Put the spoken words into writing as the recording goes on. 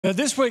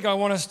This week I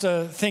want us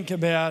to think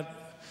about,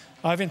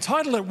 I've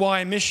entitled it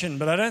Why Mission,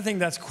 but I don't think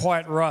that's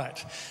quite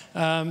right.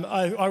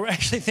 I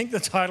actually think the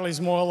title is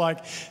more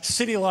like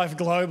City Life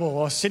Global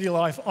or City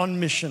Life on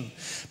Mission,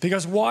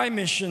 because why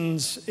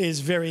missions is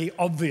very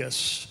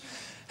obvious.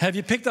 Have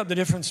you picked up the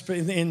difference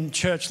in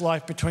church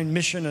life between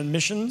mission and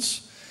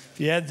missions? If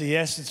you add the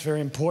S, it's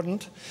very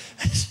important.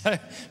 So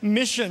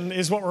mission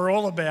is what we're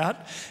all about,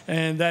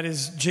 and that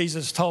is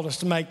Jesus told us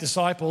to make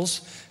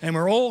disciples, and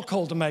we're all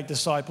called to make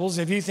disciples.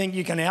 If you think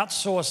you can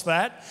outsource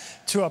that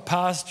to a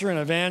pastor, an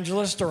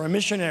evangelist, or a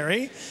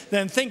missionary,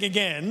 then think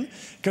again,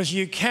 because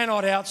you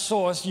cannot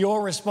outsource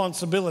your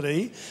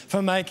responsibility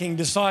for making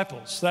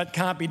disciples. That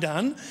can't be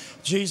done.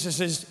 Jesus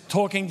is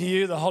talking to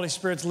you, the Holy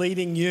Spirit's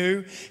leading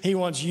you. He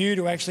wants you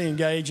to actually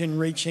engage in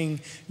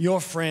reaching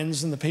your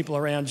friends and the people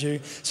around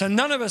you. So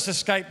none of us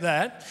escape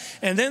that.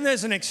 And then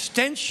there's an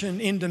extension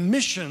into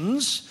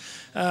missions.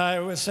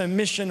 So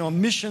mission or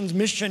missions,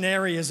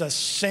 missionary is a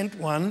sent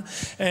one.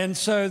 And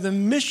so the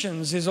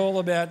missions is all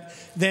about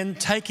then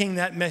taking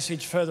that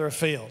message further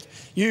afield,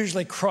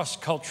 usually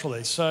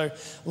cross-culturally. So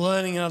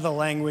learning another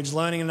language,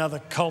 learning another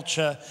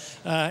culture,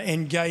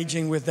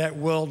 engaging with that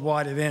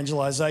worldwide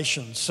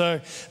evangelization. So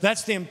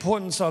that's the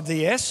importance of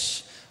the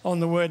S on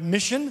the word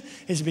mission,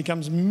 is it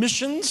becomes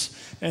missions,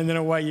 and then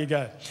away you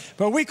go.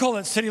 But we call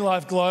it City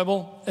Life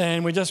Global,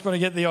 and we just want to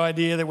get the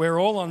idea that we're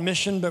all on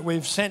mission, but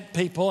we've sent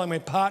people and we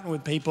partner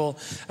with people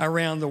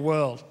around the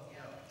world.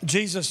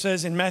 Jesus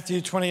says in Matthew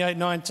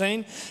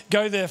 28:19,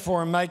 "Go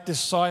therefore and make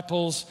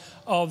disciples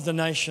of the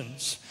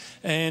nations."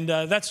 And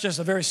that's just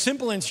a very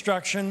simple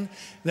instruction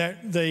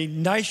that the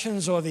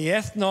nations or the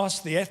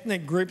ethnos, the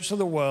ethnic groups of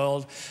the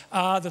world,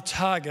 are the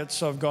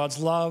targets of God's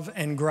love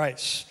and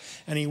grace.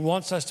 And he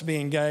wants us to be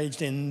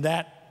engaged in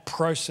that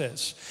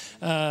process.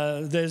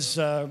 There's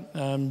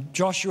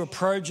Joshua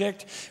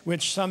Project,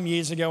 which some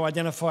years ago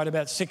identified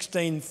about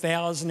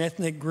 16,000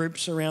 ethnic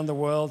groups around the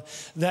world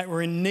that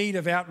were in need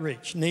of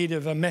outreach, need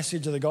of a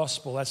message of the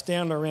gospel. That's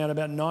down to around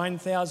about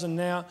 9,000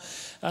 now.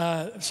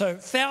 So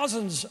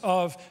thousands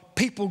of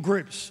people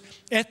groups,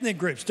 ethnic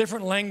groups,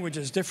 different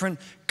languages, different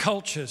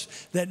cultures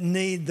that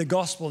need the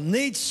gospel,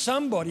 need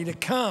somebody to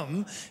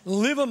come,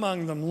 live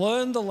among them,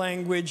 learn the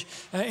language,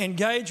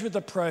 engage with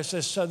the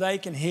process so they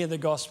can hear the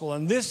gospel.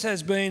 And this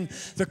has been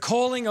the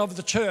calling of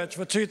the church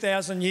for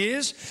 2,000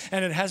 years,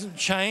 and it hasn't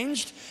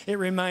changed. It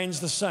remains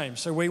the same.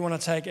 So we want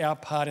to take our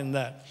part in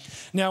that.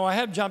 Now, I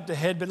have jumped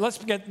ahead, but let's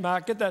get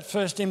Mark, get that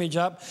first image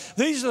up.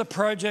 These are the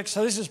projects.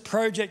 So this is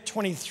Project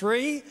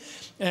 23.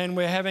 And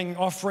we're having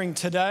offering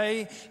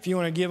today. If you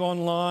want to give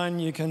online,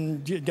 you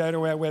can go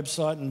to our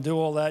website and do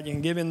all that. You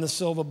can give in the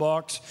silver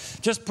box.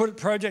 Just put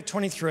Project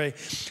 23.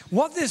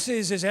 What this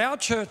is our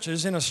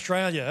churches in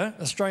Australia,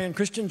 Australian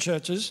Christian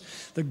churches,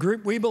 the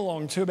group we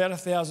belong to, about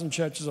 1,000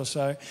 churches or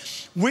so,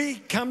 we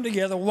come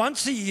together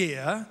once a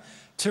year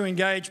to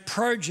engage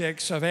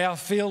projects of our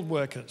field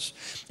workers.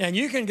 And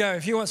you can go,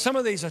 if you want, some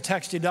of these are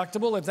tax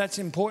deductible. If that's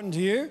important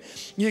to you,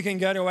 you can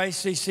go to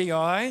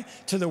ACCI,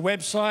 to the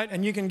website,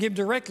 and you can give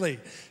directly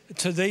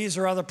to these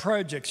or other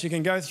projects. You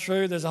can go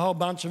through, there's a whole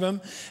bunch of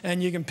them,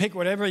 and you can pick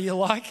whatever you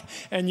like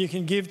and you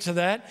can give to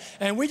that.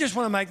 And we just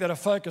want to make that a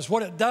focus.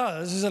 What it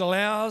does is it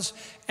allows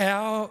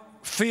our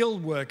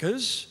field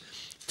workers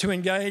to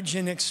engage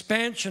in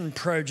expansion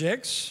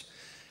projects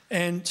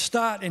and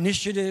start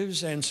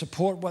initiatives and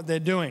support what they're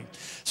doing.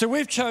 So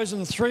we've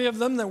chosen 3 of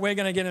them that we're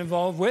going to get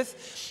involved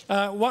with.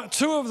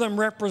 2 of them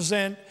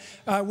represent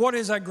what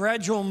is a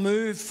gradual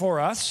move for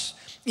us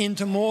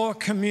into more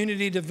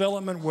community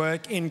development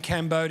work in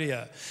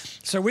Cambodia.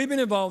 So we've been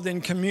involved in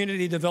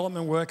community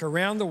development work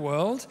around the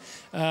world,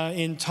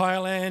 in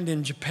Thailand,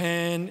 in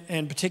Japan,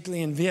 and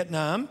particularly in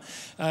Vietnam,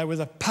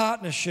 with a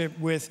partnership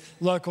with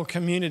local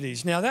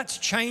communities. Now that's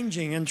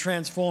changing and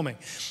transforming.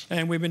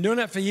 And we've been doing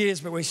that for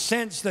years, but we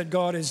sense that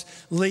God is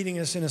leading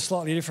us in a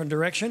slightly different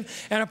direction.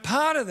 And a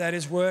part of that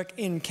is work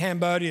in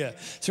Cambodia.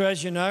 So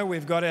as you know,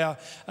 we've got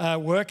our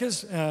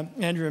workers,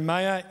 Andrew and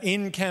Maya,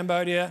 in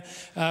Cambodia,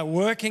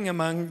 working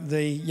among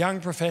the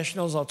young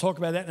professionals. I'll talk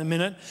about that in a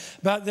minute.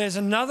 But there's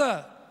another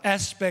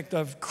aspect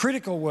of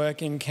critical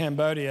work in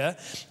Cambodia,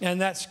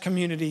 and that's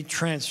community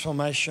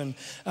transformation,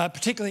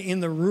 particularly in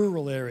the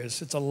rural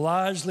areas. It's a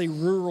largely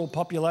rural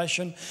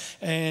population,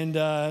 and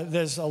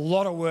there's a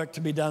lot of work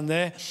to be done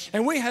there.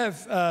 And we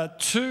have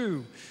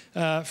 2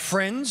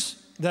 friends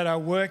that are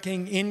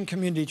working in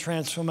community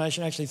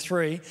transformation, actually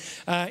 3,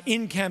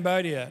 in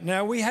Cambodia.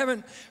 Now, we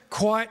haven't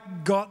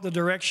quite got the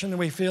direction that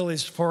we feel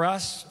is for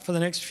us for the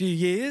next few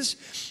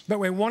years, but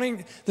we're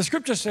wanting, the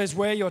scripture says,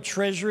 where your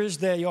treasure is,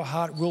 there your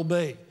heart will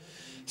be.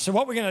 So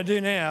what we're going to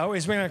do now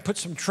is we're going to put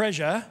some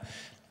treasure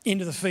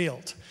into the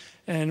field.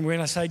 And we're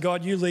going to say,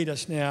 God, you lead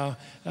us now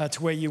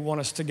to where you want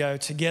us to go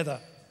together.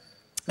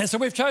 And so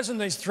we've chosen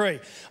these three.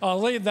 I'll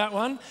leave that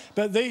one,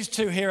 but these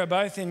two here are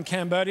both in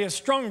Cambodia.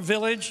 Strong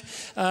Village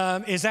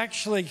is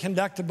actually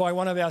conducted by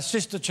one of our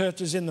sister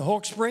churches in the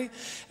Hawkesbury,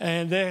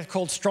 and they're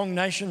called Strong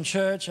Nation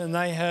Church, and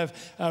they have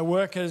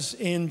workers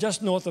in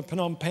just north of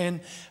Phnom Penh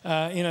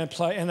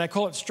and they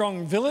call it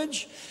Strong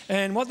Village.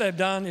 And what they've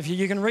done, if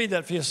you can read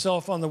that for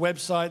yourself on the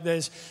website,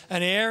 there's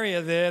an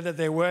area there that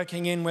they're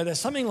working in where there's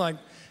something like,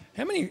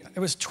 how many? It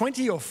was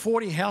 20 or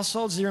 40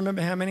 households. Do you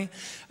remember how many?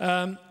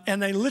 And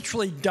they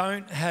literally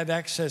don't have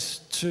access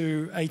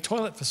to a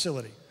toilet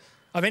facility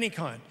of any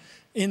kind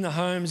in the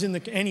homes,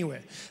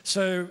 anywhere.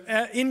 So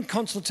in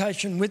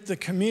consultation with the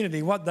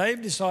community, what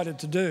they've decided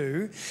to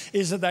do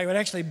is that they would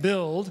actually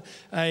build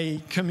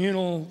a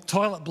communal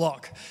toilet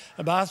block,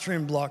 a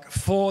bathroom block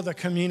for the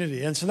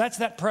community. And so that's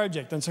that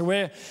project. And so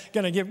we're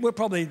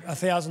probably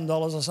 $1,000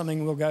 or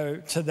something will go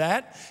to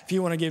that. If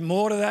you want to give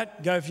more to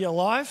that, go for your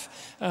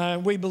life.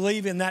 We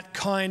believe in that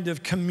kind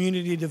of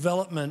community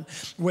development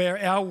where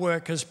our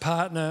workers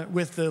partner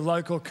with the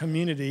local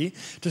community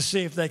to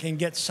see if they can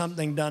get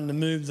something done to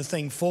move the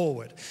thing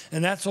forward.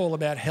 And that's all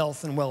about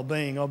health and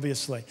well-being,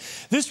 obviously.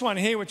 This one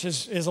here, which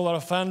is a lot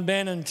of fun,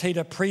 Ben and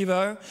Tita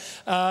Prevo,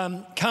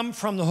 come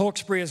from the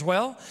Hawkesbury as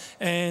well,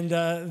 and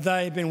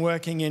they've been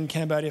working in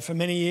Cambodia for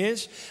many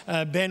years.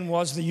 Ben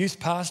was the youth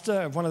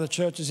pastor of one of the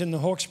churches in the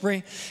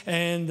Hawkesbury,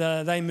 and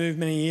they moved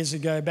many years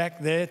ago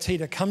back there.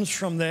 Tita comes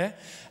from there.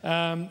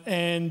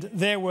 And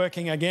they're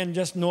working again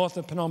just north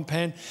of Phnom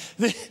Penh.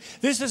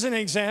 This is an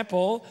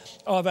example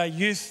of a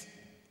youth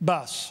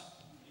bus.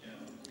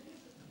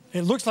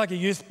 It looks like a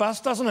youth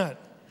bus, doesn't it?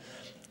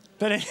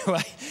 But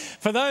anyway,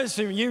 for those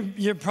who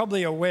you're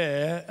probably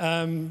aware,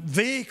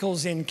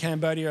 vehicles in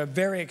Cambodia are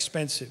very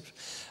expensive.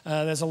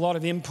 There's a lot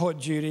of import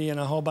duty and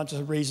a whole bunch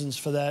of reasons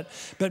for that.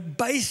 But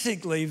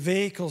basically,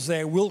 vehicles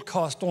there will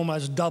cost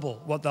almost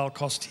double what they'll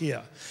cost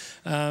here.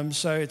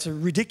 So it's a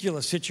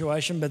ridiculous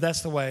situation, but that's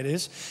the way it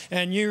is.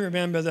 And you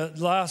remember that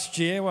last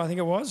year, well, I think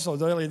it was, or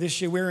earlier this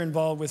year, we were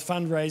involved with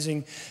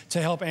fundraising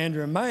to help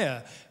Andrew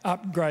Mayer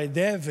upgrade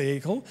their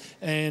vehicle.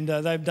 And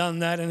they've done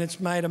that, and it's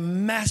made a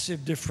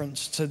massive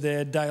difference to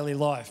their daily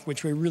life,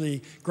 which we're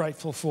really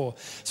grateful for.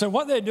 So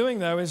what they're doing,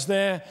 though, is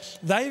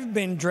they've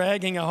been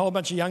dragging a whole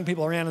bunch of young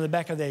people around in the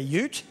back of their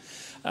ute,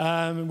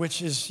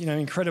 which is,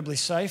 incredibly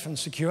safe and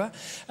secure.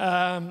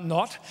 And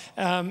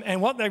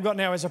what they've got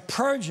now is a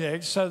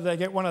project, so they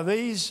get one of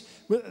these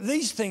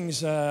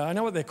things. I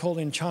know what they're called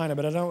in China,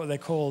 but I don't know what they're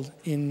called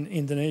in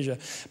Indonesia.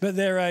 But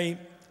they're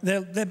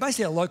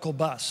basically a local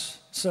bus.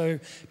 So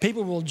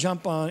people will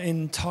jump on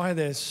and tie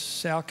their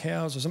sow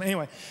cows or something.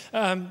 Anyway,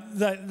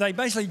 they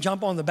basically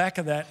jump on the back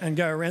of that and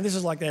go around. This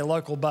is like their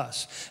local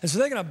bus. And so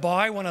they're going to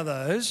buy one of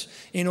those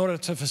in order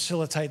to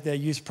facilitate their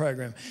youth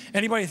program.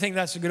 Anybody think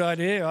that's a good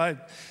idea?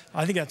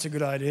 I think that's a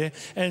good idea.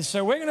 And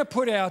so we're going to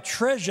put our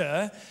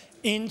treasure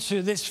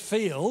into this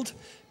field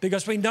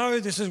because we know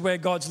this is where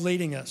God's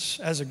leading us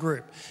as a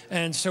group.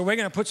 And so we're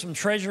going to put some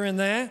treasure in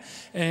there,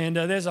 and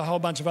there's a whole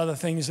bunch of other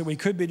things that we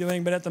could be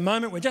doing, but at the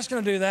moment we're just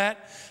going to do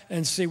that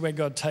and see where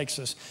God takes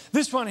us.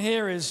 This one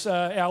here is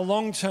our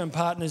long-term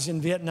partners in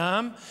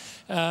Vietnam.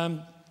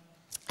 So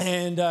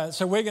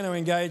we're going to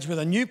engage with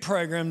a new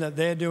program that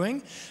they're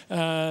doing.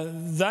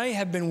 They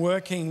have been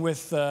working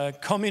with the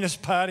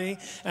Communist Party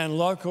and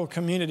local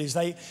communities.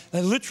 They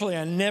literally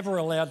are never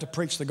allowed to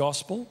preach the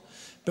gospel.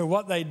 But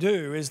what they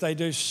do is they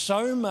do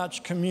so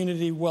much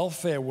community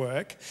welfare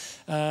work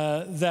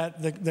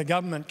that the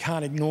government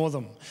can't ignore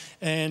them.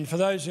 And for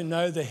those who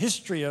know the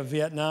history of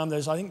Vietnam, I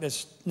think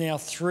there's now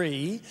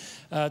 3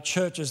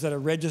 churches that are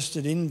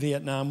registered in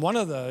Vietnam. One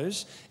of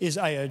those is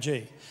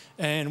AOG.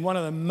 And one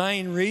of the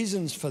main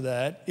reasons for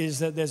that is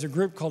that there's a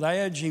group called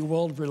AOG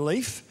World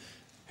Relief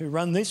who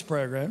run this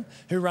program,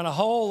 who run a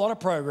whole lot of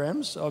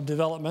programs of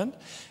development,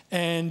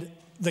 and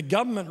the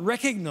government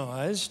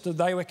recognised that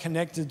they were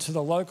connected to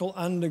the local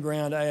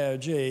underground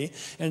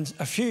AOG, and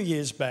a few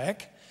years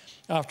back,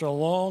 after a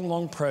long,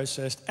 long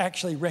process,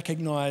 actually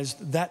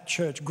recognised that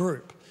church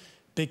group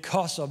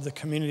because of the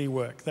community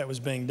work that was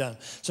being done.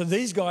 So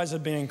these guys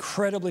have been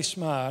incredibly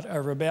smart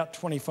over about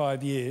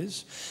 25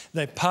 years.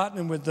 They've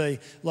partnered with the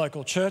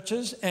local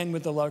churches and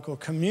with the local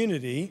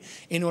community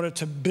in order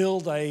to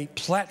build a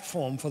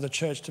platform for the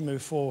church to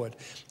move forward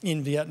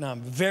in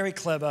Vietnam. Very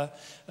clever,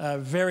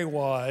 very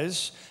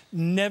wise,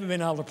 never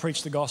been able to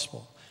preach the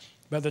gospel.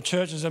 But the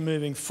churches are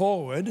moving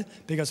forward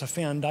because a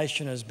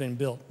foundation has been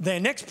built. Their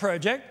next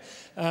project,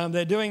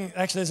 they're doing,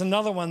 actually there's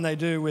another one they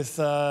do with,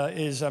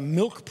 is a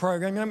milk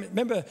program.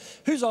 Remember,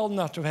 who's old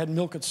enough to have had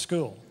milk at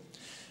school?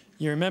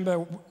 You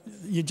remember,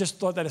 you just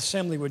thought that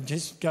assembly would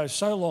just go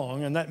so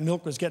long and that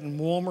milk was getting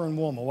warmer and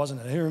warmer,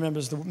 wasn't it? Who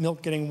remembers the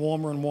milk getting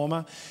warmer and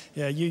warmer?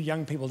 Yeah, you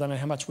young people don't know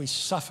how much we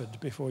suffered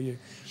before you.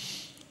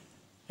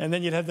 And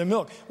then you'd have the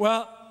milk.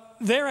 Well,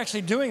 they're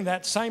actually doing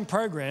that same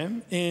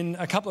program in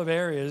a couple of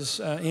areas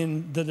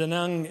in the Da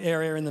Nang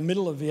area in the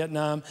middle of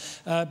Vietnam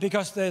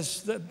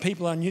because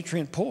people are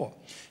nutrient poor.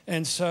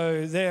 And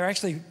so they're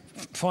actually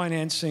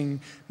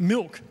financing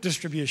milk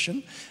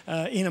distribution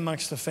in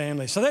amongst the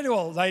families. So they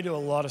do a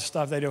lot of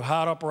stuff. They do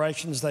heart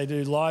operations, they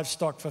do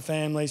livestock for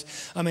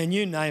families. I mean,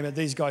 you name it,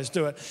 these guys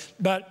do it.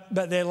 But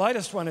their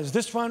latest one is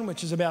this one,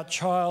 which is about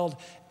child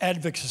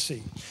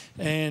advocacy.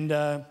 And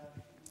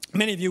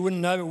many of you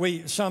wouldn't know,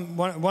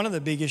 but one of the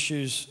big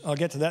issues, I'll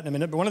get to that in a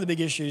minute, but one of the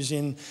big issues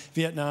in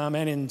Vietnam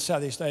and in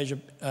Southeast Asia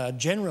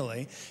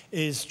generally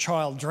is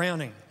child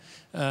drowning.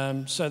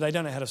 So they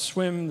don't know how to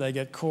swim, they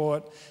get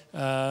caught,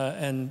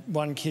 and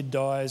one kid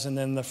dies, and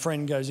then the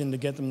friend goes in to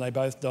get them, they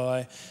both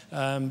die.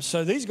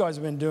 So these guys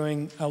have been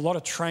doing a lot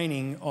of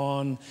training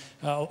on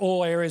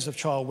all areas of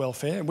child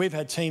welfare. We've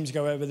had teams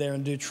go over there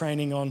and do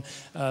training on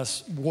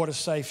water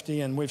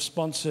safety, and we've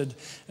sponsored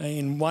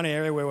in one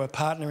area where we're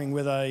partnering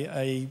with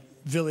a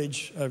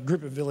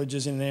group of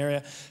villages in an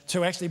area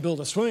to actually build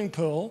a swimming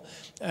pool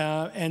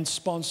and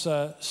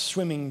sponsor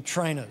swimming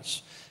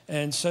trainers.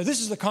 And so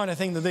this is the kind of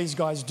thing that these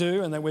guys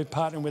do and that we've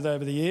partnered with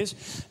over the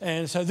years.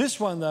 And so this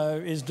one, though,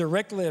 is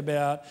directly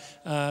about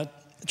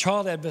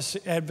child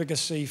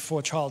advocacy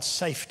for child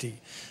safety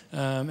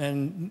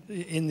and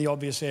in the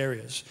obvious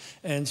areas.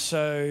 And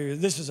so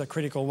this is a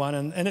critical one,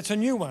 and it's a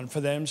new one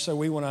for them, so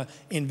we want to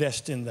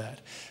invest in that.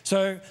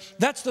 So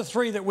that's the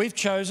three that we've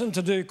chosen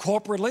to do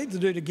corporately, to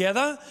do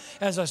together.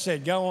 As I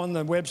said, go on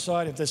the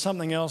website. If there's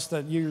something else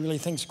that you really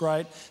think's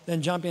great,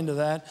 then jump into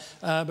that.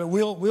 But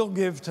we'll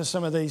give to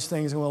some of these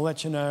things, and we'll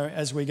let you know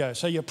as we go.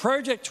 So your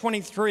Project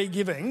 23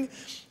 giving,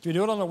 if you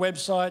do it on the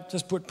website,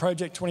 just put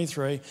Project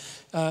 23.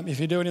 If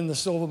you do it in the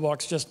silver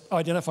box, just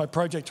identify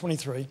Project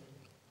 23.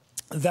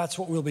 That's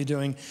what we'll be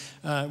doing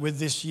with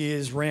this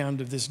year's round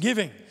of this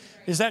giving.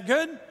 Is that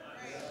good?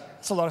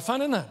 It's a lot of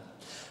fun, isn't it?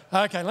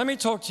 Okay, let me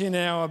talk to you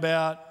now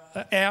about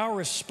our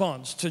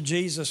response to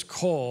Jesus'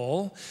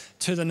 call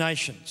to the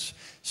nations.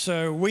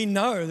 So we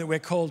know that we're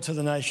called to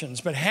the nations,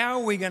 but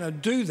how are we going to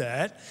do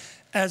that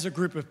as a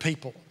group of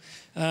people?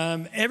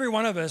 Every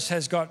one of us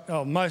has got,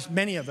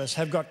 many of us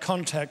have got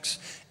contacts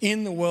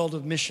in the world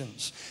of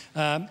missions.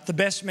 The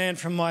best man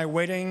from my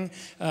wedding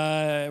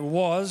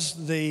was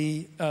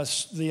the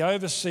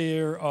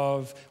overseer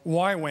of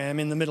YWAM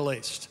in the Middle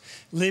East.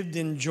 Lived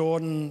in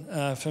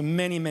Jordan for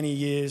many, many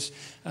years.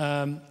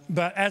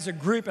 But as a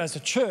group, as a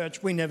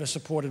church, we never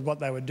supported what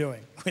they were doing.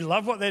 We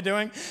love what they're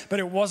doing, but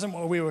it wasn't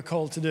what we were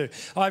called to do.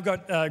 I've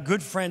got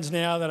good friends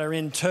now that are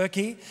in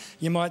Turkey.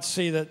 You might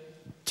see that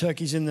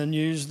Turkey's in the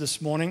news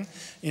this morning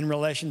in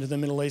relation to the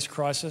Middle East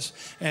crisis.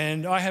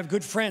 And I have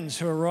good friends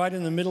who are right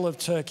in the middle of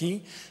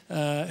Turkey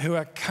who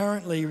are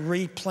currently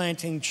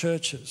replanting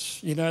churches.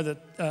 You know that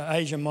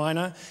Asia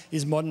Minor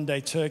is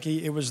modern-day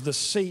Turkey. It was the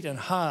seat and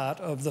heart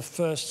of the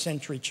first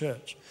century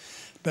church.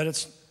 But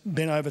it's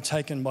been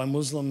overtaken by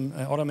Muslim,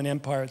 Ottoman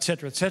Empire,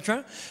 etc.,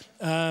 etc.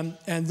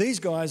 And these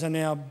guys are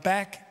now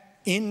back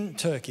in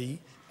Turkey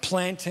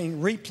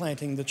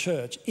replanting the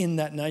church in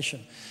that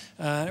nation.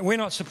 We're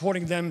not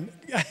supporting them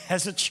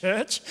as a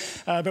church,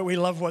 but we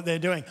love what they're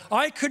doing.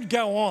 I could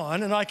go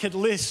on and I could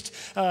list,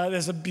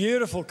 there's a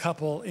beautiful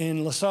couple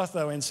in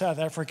Lesotho in South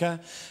Africa,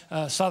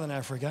 Southern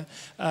Africa,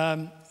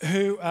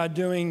 who are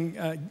doing,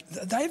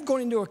 they've gone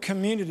into a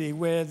community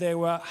where there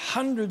were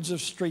hundreds of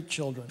street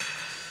children.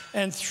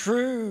 And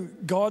through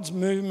God's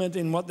movement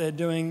in what they're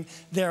doing,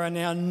 there are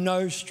now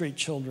no street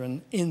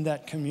children in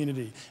that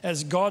community,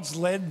 as God's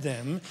led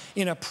them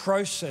in a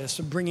process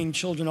of bringing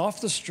children off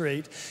the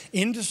street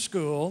into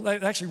school. They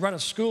actually run a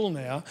school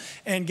now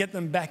and get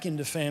them back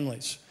into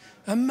families.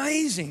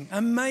 Amazing,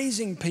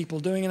 amazing people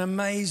doing an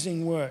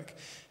amazing work.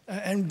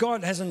 And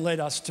God hasn't led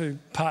us to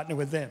partner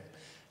with them.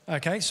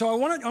 Okay, so I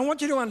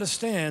want you to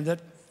understand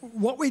that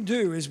what we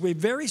do is we're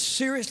very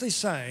seriously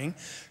saying,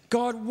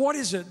 God, what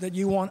is it that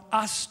you want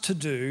us to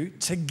do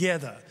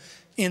together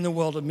in the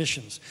world of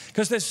missions?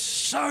 Because there's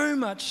so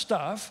much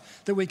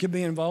stuff that we could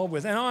be involved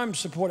with. And I'm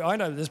supportive. I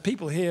know there's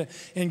people here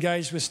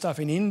engaged with stuff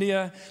in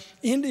India.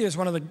 India is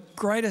one of the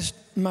greatest,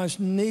 most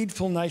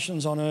needful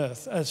nations on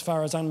earth as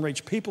far as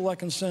unreached people are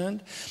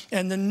concerned.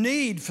 And the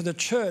need for the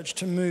church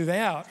to move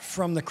out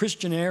from the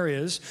Christian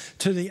areas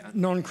to the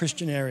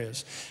non-Christian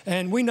areas.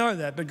 And we know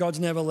that, but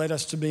God's never led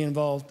us to be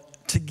involved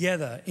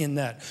together in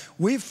that.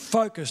 We've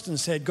focused and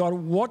said, God,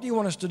 what do you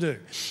want us to do?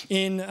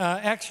 In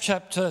Acts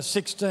chapter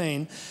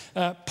 16,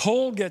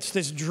 Paul gets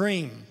this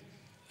dream.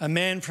 A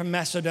man from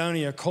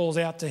Macedonia calls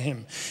out to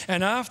him.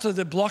 And after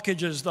the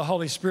blockages the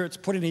Holy Spirit's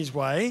put in his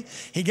way,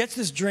 he gets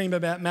this dream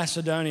about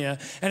Macedonia,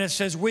 and it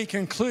says, we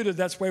concluded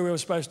that's where we were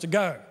supposed to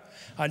go.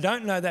 I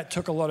don't know that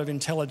took a lot of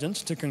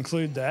intelligence to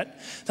conclude that.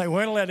 They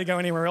weren't allowed to go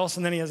anywhere else,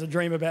 and then he has a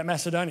dream about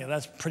Macedonia.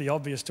 That's pretty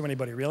obvious to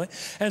anybody, really.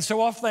 And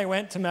so off they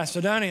went to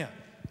Macedonia.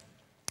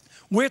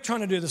 We're trying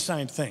to do the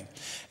same thing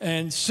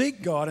and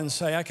seek God and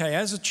say, okay,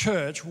 as a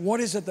church, what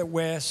is it that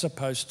we're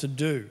supposed to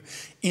do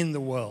in the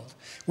world?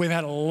 We've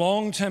had a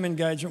long-term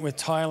engagement with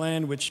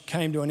Thailand, which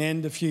came to an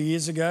end a few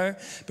years ago,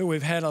 but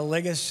we've had a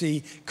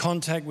legacy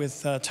contact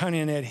with Tony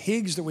and Ed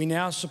Higgs that we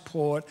now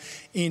support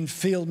in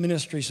field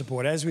ministry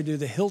support, as we do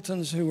the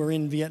Hiltons who were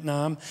in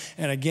Vietnam,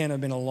 and again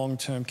have been a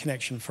long-term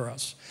connection for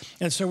us.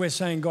 And so we're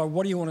saying, God,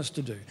 what do you want us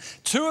to do?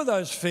 Two of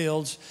those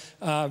fields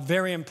are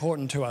very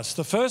important to us.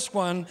 The first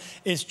one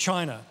is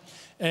China.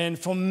 And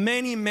for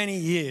many, many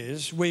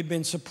years, we've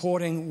been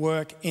supporting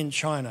work in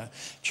China.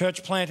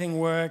 Church planting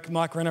work,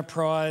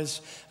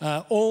 microenterprise,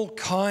 all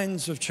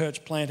kinds of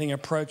church planting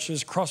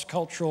approaches,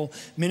 cross-cultural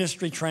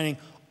ministry training,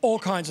 all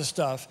kinds of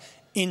stuff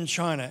in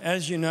China.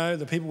 As you know,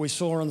 the people we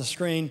saw on the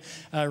screen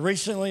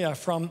recently are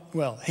from,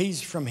 well,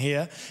 he's from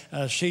here.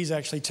 She's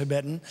actually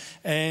Tibetan.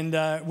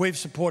 And we've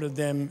supported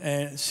them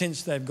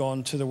since they've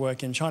gone to the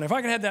work in China. If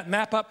I can have that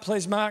map up,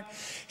 please, Mark.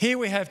 Here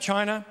we have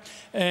China.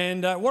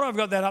 And what I've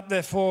got that up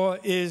there for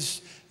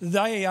is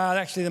they are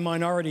actually the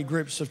minority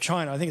groups of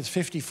China. I think it's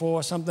 54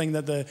 or something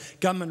that the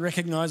government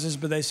recognises,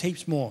 but there's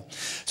heaps more.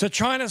 So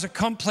China's a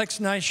complex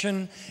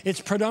nation.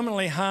 It's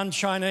predominantly Han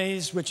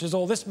Chinese, which is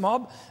all this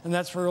mob, and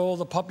that's where all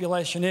the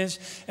population is.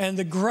 And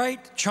the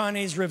great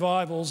Chinese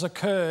revivals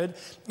occurred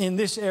in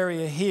this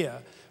area here,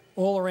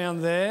 all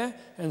around there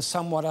and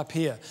somewhat up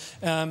here.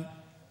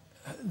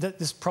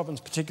 This province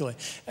particularly.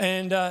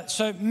 And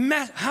so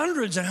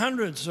hundreds and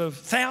hundreds of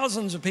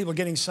thousands of people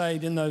getting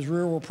saved in those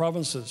rural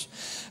provinces.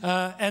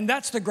 And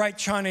that's the great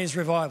Chinese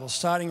revival,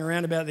 starting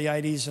around about the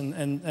 80s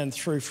and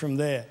through from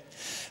there.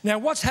 Now,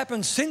 what's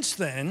happened since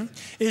then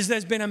is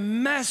there's been a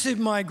massive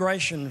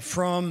migration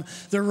from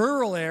the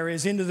rural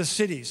areas into the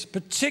cities,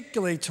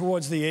 particularly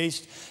towards the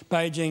east,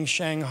 Beijing,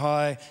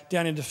 Shanghai,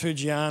 down into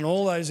Fujian,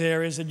 all those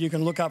areas that you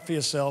can look up for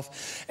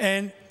yourself.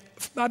 And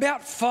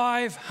about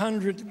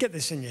 500, get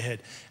this in your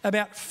head,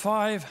 about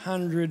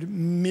 500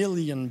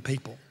 million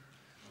people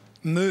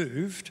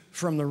moved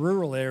from the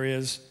rural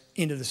areas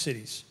into the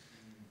cities.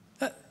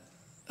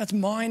 That's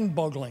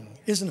mind-boggling,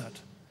 isn't it?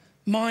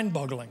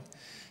 Mind-boggling.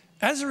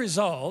 As a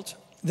result,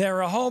 there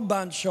are a whole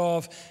bunch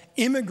of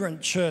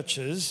immigrant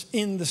churches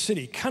in the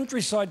city,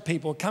 countryside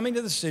people coming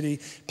to the city,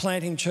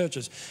 planting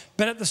churches.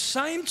 But at the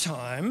same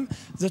time,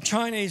 the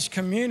Chinese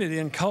community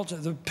and culture,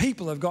 the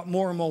people have got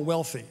more and more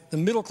wealthy, the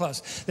middle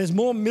class. There's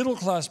more middle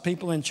class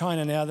people in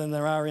China now than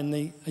there are in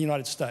the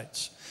United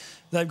States.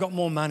 They've got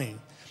more money.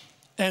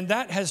 And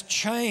that has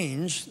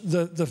changed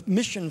the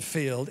mission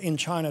field in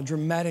China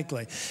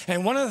dramatically.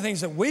 And one of the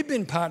things that we've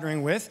been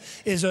partnering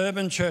with is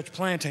urban church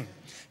planting.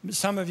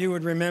 Some of you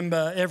would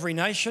remember Every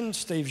Nation,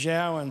 Steve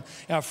Zhao and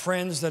our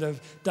friends that have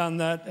done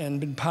that and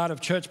been part of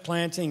church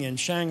planting in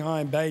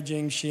Shanghai,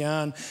 Beijing,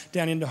 Xi'an,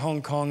 down into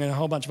Hong Kong and a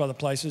whole bunch of other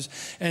places,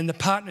 and the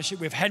partnership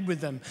we've had with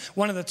them.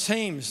 One of the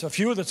teams, a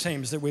few of the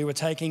teams that we were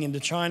taking into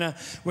China,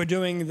 were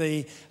doing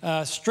the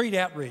street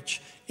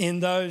outreach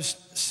in those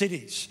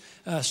cities,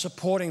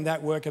 supporting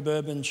that work of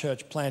urban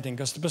church planting,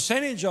 because the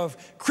percentage of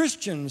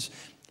Christians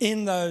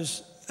in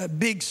those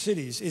big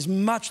cities is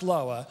much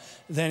lower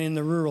than in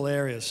the rural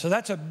areas. So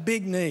that's a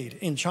big need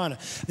in China.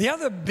 The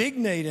other big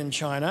need in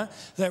China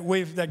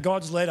that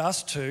God's led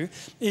us to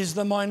is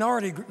the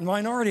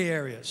minority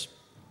areas.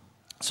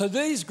 So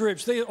these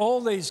groups, all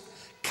these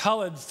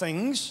coloured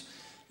things,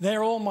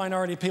 they're all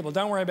minority people.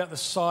 Don't worry about the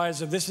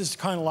size of this. Is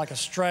kind of like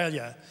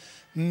Australia.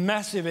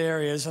 Massive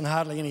areas and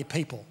hardly any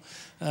people.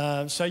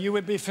 So you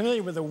would be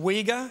familiar with the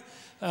Uyghur,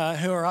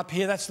 who are up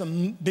here. That's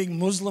the big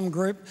Muslim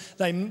group.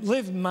 They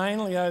live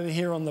mainly over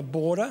here on the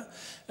border,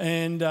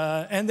 and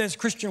there's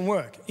Christian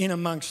work in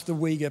amongst the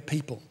Uyghur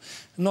people.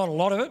 Not a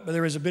lot of it, but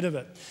there is a bit of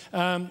it.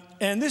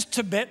 And this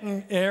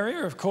Tibetan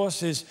area, of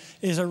course,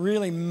 is a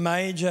really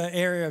major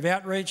area of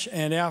outreach,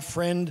 and our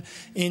friend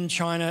in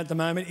China at the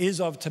moment is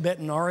of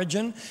Tibetan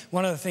origin.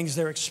 One of the things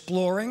they're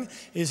exploring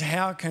is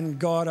how can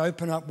God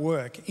open up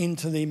work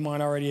into the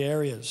minority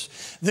areas.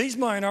 These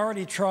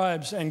minority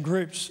tribes and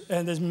groups,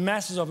 and there's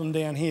masses of them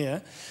down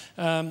here.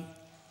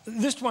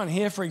 This one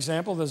here, for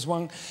example, there's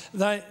one,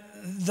 they're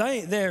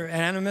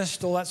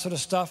animist, all that sort of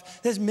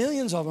stuff. There's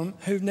millions of them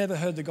who've never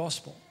heard the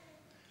gospel.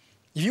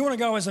 If you want to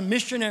go as a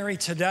missionary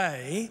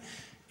today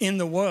in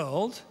the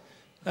world,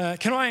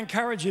 can I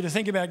encourage you to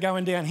think about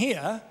going down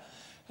here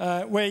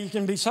where you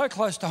can be so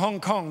close to Hong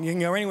Kong, you can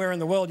go anywhere in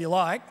the world you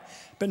like,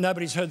 but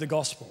nobody's heard the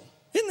gospel.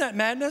 Isn't that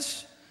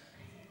madness?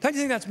 Don't you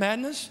think that's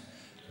madness?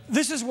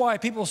 This is why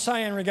people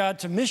say in regard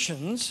to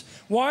missions,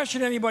 why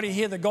should anybody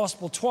hear the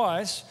gospel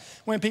twice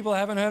when people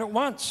haven't heard it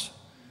once?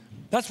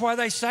 That's why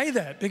they say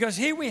that, because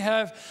here we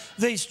have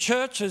these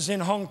churches in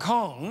Hong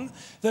Kong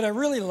that are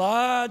really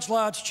large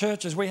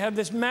churches. We have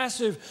this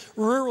massive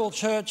rural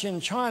church in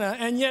China,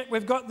 and yet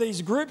we've got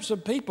these groups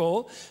of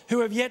people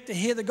who have yet to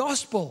hear the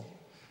gospel.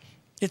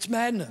 It's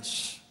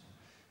madness.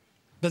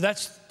 But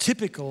that's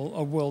typical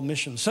of world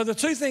missions. So the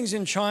two things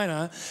in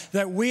China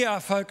that we are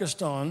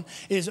focused on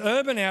is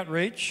urban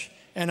outreach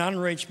and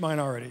unreached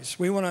minorities.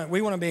 We want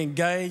to be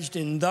engaged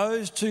in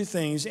those two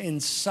things in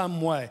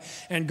some way.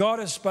 And God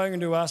has spoken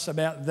to us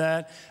about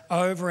that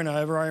over and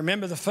over. I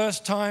remember the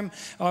first time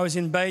I was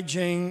in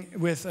Beijing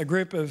with a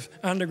group of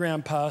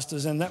underground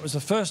pastors, and that was the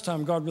first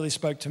time God really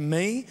spoke to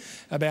me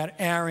about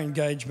our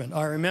engagement.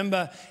 I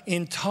remember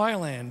in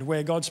Thailand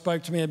where God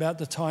spoke to me about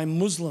the Thai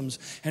Muslims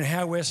and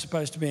how we're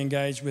supposed to be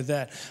engaged with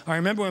that. I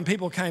remember when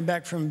people came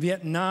back from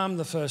Vietnam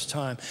the first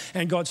time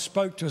and God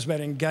spoke to us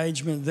about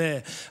engagement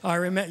there. I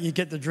remember, you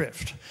get the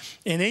drift.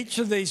 In each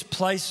of these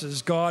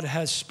places, God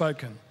has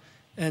spoken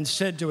and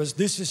said to us,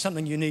 this is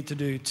something you need to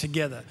do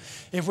together.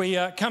 If we we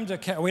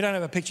don't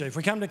have a picture. If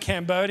we come to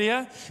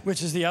Cambodia,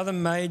 which is the other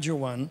major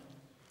one,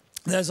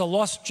 there's a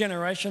lost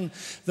generation.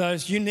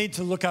 Those you need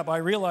to look up. I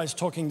realised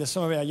talking to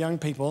some of our young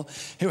people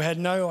who had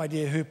no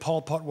idea who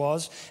Pol Pot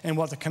was and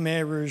what the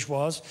Khmer Rouge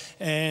was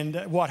and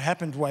what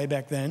happened way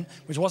back then,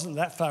 which wasn't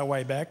that far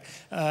way back,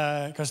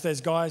 because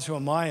there's guys who are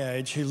my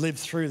age who lived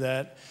through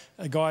that,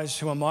 guys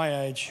who are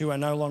my age who are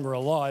no longer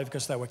alive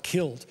because they were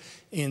killed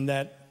in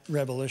that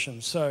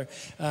revolution. So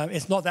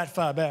it's not that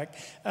far back.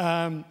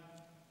 And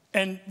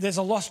there's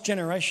a lost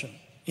generation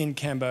in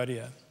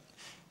Cambodia.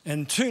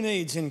 And two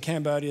needs in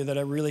Cambodia that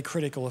are really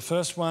critical. The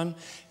first one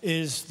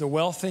is the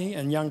wealthy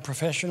and young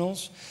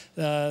professionals.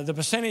 The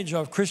percentage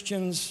of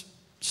Christians,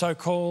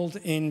 so-called,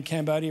 in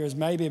Cambodia is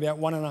maybe about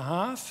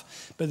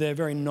 1.5, but they're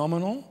very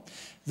nominal.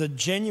 The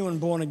genuine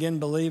born-again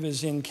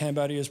believers in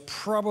Cambodia is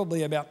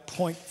probably about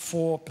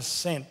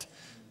 0.4%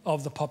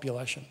 of the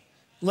population,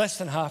 less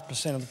than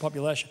 0.5% of the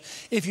population.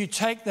 If you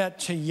take that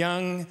to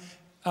young,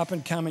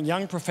 up-and-coming,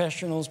 young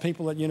professionals,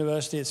 people at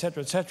university, et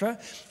cetera,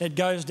 it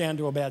goes down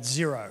to about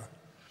 0.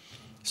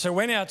 So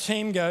when our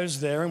team goes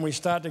there and we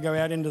start to go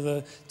out into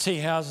the tea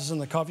houses and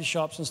the coffee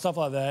shops and stuff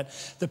like that,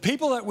 the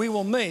people that we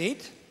will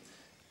meet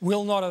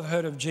will not have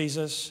heard of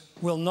Jesus,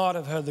 will not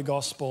have heard the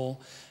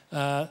gospel.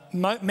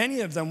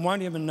 Many of them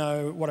won't even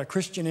know what a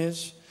Christian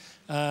is.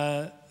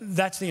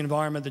 That's the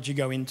environment that you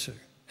go into.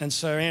 And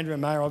so Andrew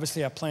and Mayor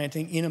obviously are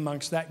planting in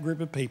amongst that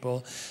group of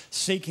people,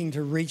 seeking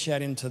to reach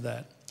out into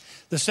that.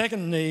 The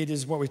second need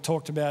is what we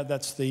talked about,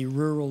 that's the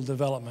rural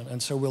development,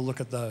 and so we'll look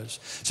at those.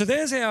 So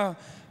there's our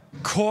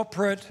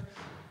corporate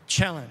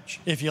challenge,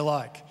 if you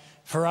like,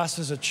 for us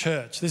as a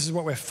church. This is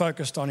what we're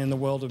focused on in the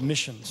world of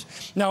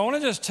missions. Now, I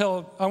want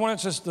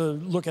to just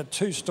look at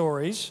two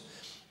stories.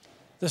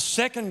 The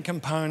second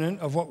component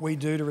of what we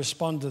do to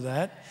respond to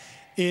that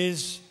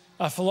is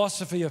a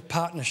philosophy of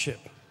partnership.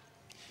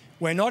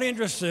 We're not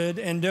interested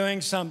in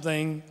doing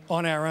something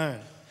on our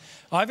own.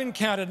 I've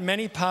encountered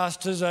many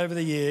pastors over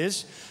the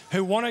years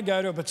who want to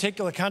go to a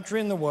particular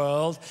country in the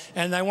world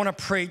and they want to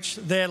preach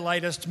their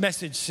latest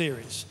message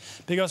series.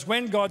 Because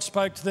when God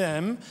spoke to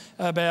them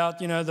about,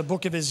 the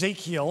book of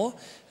Ezekiel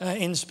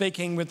in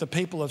speaking with the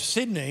people of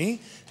Sydney,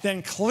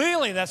 then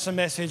clearly that's a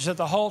message that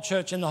the whole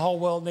church in the whole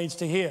world needs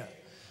to hear.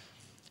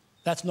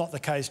 That's not the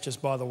case, just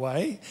by the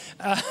way.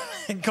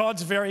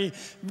 God's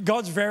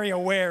very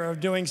aware of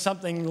doing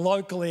something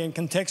locally and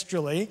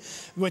contextually,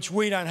 which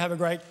we don't have a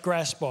great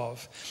grasp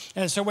of.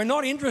 And so we're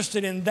not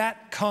interested in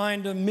that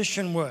kind of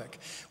mission work,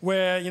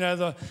 where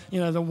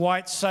the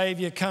white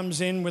saviour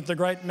comes in with the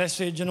great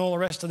message and all the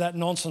rest of that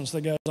nonsense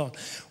that goes on.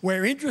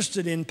 We're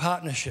interested in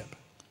partnership.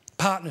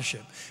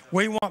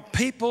 We want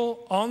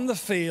people on the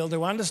field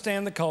who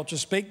understand the culture,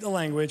 speak the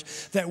language,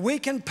 that we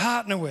can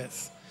partner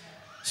with,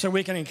 so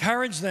we can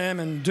encourage them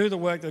and do the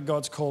work that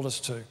God's called us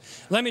to.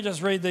 Let me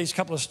just read these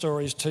couple of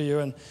stories to you,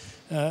 and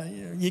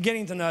you're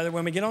getting to know that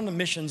when we get on to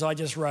missions, I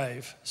just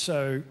rave.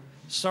 So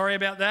sorry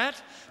about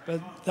that, but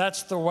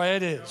that's the way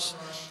it is.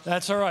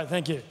 That's all right,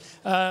 thank you.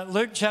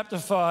 Luke chapter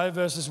 5,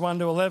 verses 1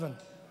 to 11.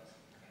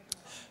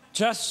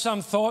 Just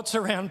some thoughts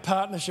around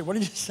partnership. What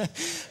did you say?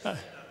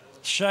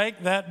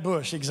 Shake that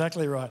bush,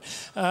 exactly right.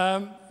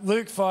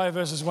 Luke 5,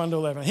 verses 1 to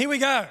 11. Here we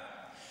go.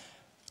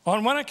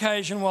 On one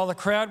occasion, while the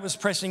crowd was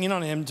pressing in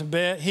on him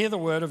to hear the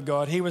word of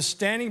God, he was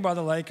standing by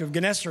the lake of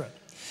Gennesaret,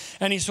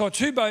 and he saw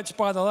two boats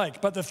by the lake,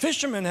 but the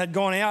fishermen had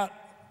gone out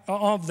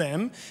of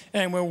them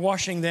and were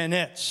washing their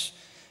nets.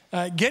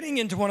 Getting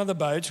into one of the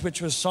boats,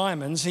 which was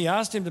Simon's, he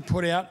asked him to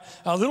put out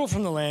a little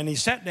from the land. He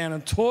sat down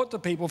and taught the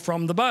people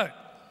from the boat.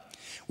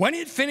 When he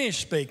had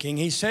finished speaking,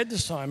 he said to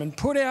Simon,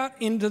 "Put out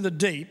into the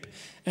deep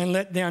and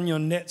let down your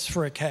nets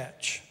for a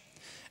catch."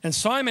 And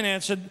Simon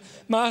answered,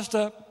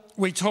 "Master,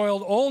 we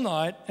toiled all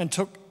night and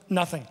took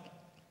nothing.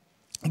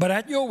 But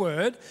at your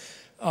word,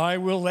 I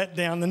will let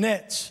down the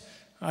nets."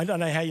 I don't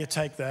know how you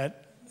take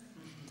that.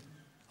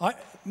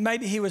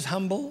 Maybe he was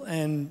humble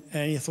and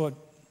he thought,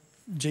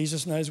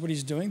 Jesus knows what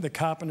he's doing. The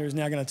carpenter is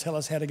now going to tell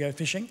us how to go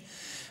fishing.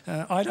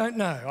 I don't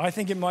know. I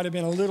think it might have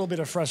been a little bit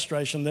of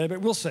frustration there,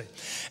 but we'll see.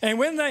 And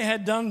when they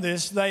had done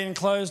this, they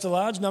enclosed a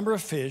large number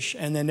of fish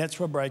and their nets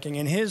were breaking.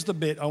 And here's the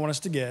bit I want us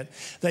to get.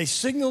 They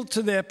signaled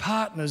to their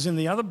partners in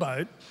the other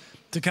boat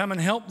to come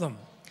and help them.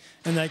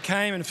 And they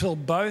came and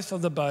filled both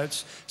of the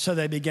boats, so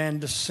they began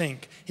to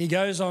sink. He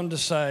goes on to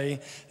say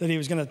that he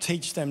was going to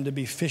teach them to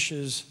be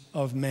fishers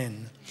of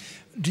men.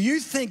 Do you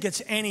think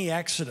it's any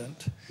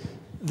accident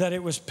that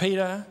it was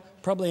Peter,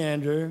 probably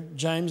Andrew,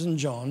 James and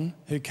John,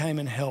 who came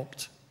and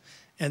helped.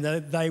 And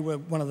they were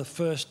one of the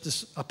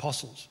first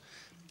apostles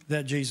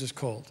that Jesus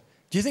called.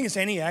 Do you think it's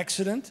any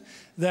accident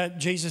that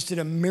Jesus did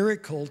a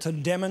miracle to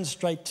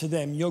demonstrate to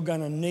them, you're going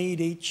to need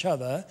each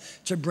other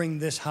to bring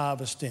this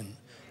harvest in?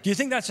 Do you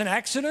think that's an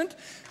accident?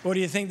 Or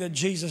do you think that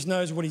Jesus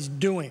knows what he's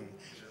doing?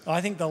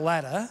 I think the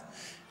latter.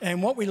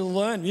 And what we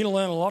learn, you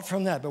learn a lot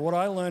from that, but what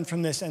I learned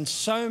from this and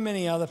so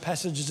many other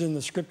passages in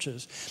the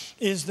scriptures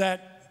is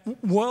that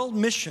world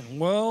mission,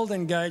 world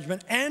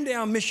engagement, and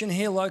our mission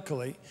here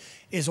locally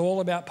is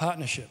all about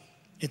partnership.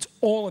 It's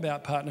all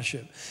about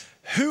partnership.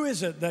 Who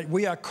is it that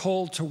we are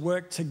called to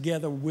work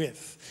together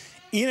with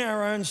in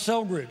our own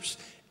cell groups,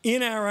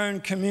 in our own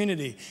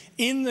community,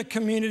 in the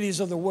communities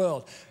of the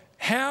world?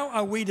 How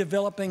are we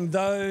developing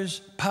those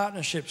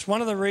partnerships?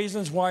 One of the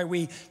reasons why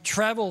we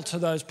travel to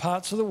those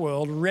parts of the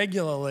world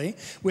regularly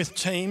with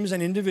teams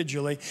and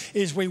individually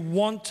is we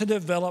want to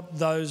develop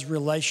those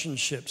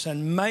relationships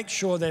and make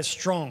sure they're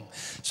strong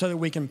so that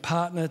we can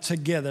partner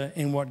together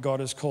in what God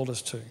has called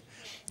us to.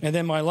 And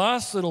then my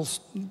last little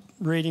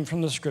reading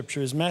from the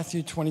scripture is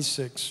Matthew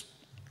 26.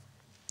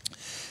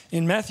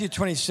 In Matthew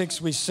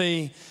 26, we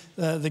see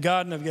the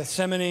Garden of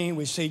Gethsemane.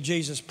 We see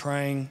Jesus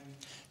praying.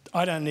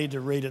 I don't need to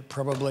read it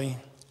probably.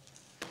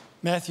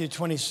 Matthew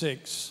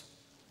 26,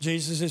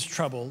 Jesus is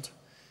troubled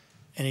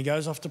and he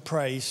goes off to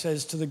pray. He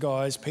says to the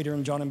guys, Peter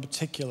and John in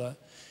particular,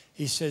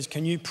 he says,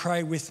 can you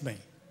pray with me?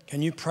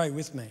 Can you pray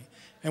with me?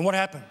 And what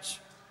happens?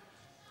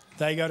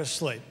 They go to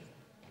sleep.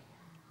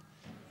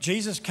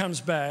 Jesus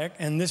comes back,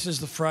 and this is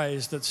the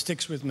phrase that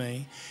sticks with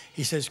me.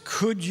 He says,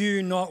 could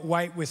you not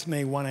wait with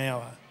me 1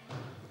 hour?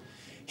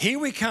 Here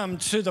we come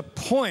to the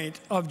point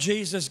of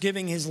Jesus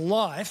giving his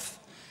life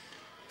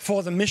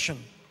for the mission.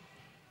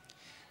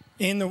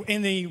 In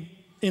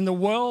the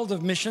world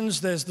of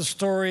missions, there's the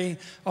story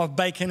of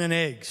bacon and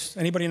eggs.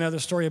 Anybody know the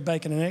story of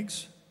bacon and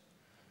eggs?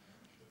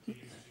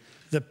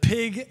 The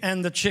pig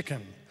and the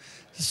chicken.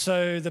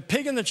 So the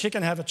pig and the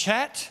chicken have a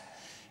chat,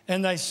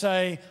 and they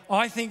say,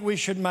 I think we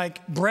should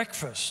make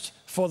breakfast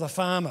for the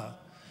farmer.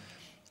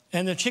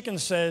 And the chicken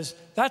says,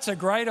 that's a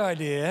great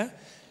idea.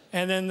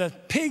 And then the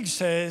pig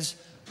says,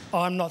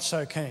 I'm not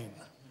so keen.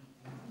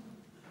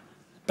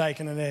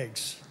 Bacon and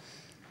eggs.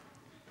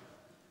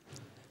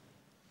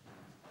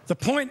 The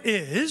point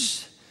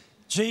is,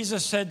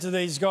 Jesus said to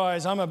these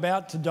guys, I'm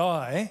about to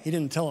die. He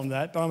didn't tell them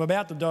that, but I'm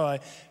about to die.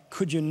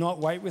 Could you not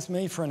wait with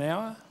me for an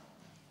hour?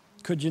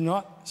 Could you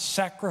not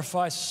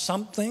sacrifice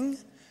something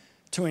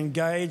to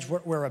engage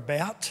what we're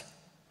about?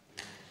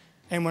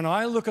 And when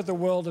I look at the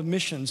world of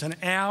missions and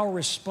our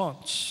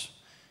response,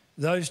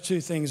 those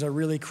two things are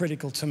really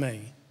critical to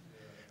me.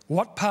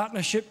 What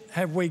partnership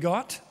have we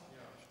got?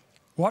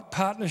 What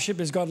partnership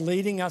is God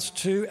leading us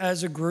to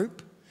as a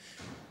group?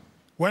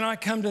 When I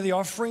come to the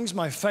offerings,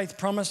 my faith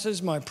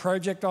promises, my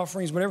project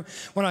offerings, whatever,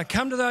 when I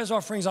come to those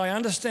offerings, I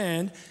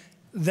understand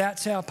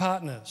that's our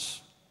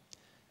partners.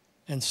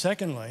 And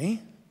secondly,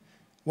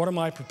 what am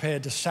I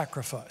prepared to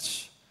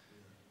sacrifice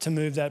to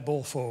move that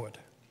ball forward?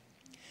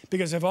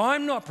 Because if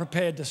I'm not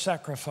prepared to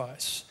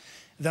sacrifice,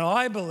 then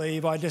I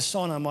believe I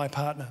dishonor my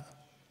partner.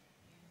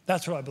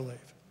 That's what I believe.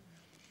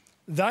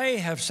 They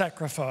have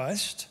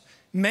sacrificed,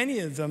 many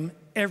of them,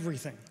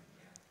 everything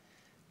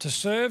to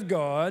serve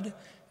God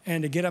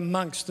and to get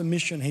amongst the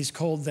mission he's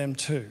called them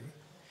to.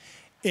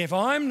 If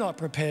I'm not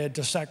prepared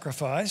to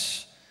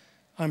sacrifice,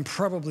 I'm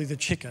probably the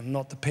chicken,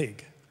 not the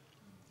pig.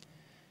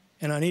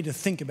 And I need to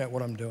think about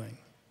what I'm doing.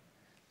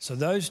 So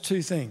those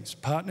two things,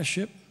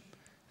 partnership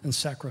and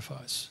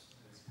sacrifice,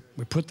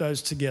 we put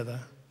those together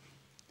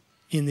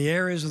in the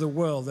areas of the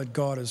world that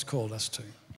God has called us to.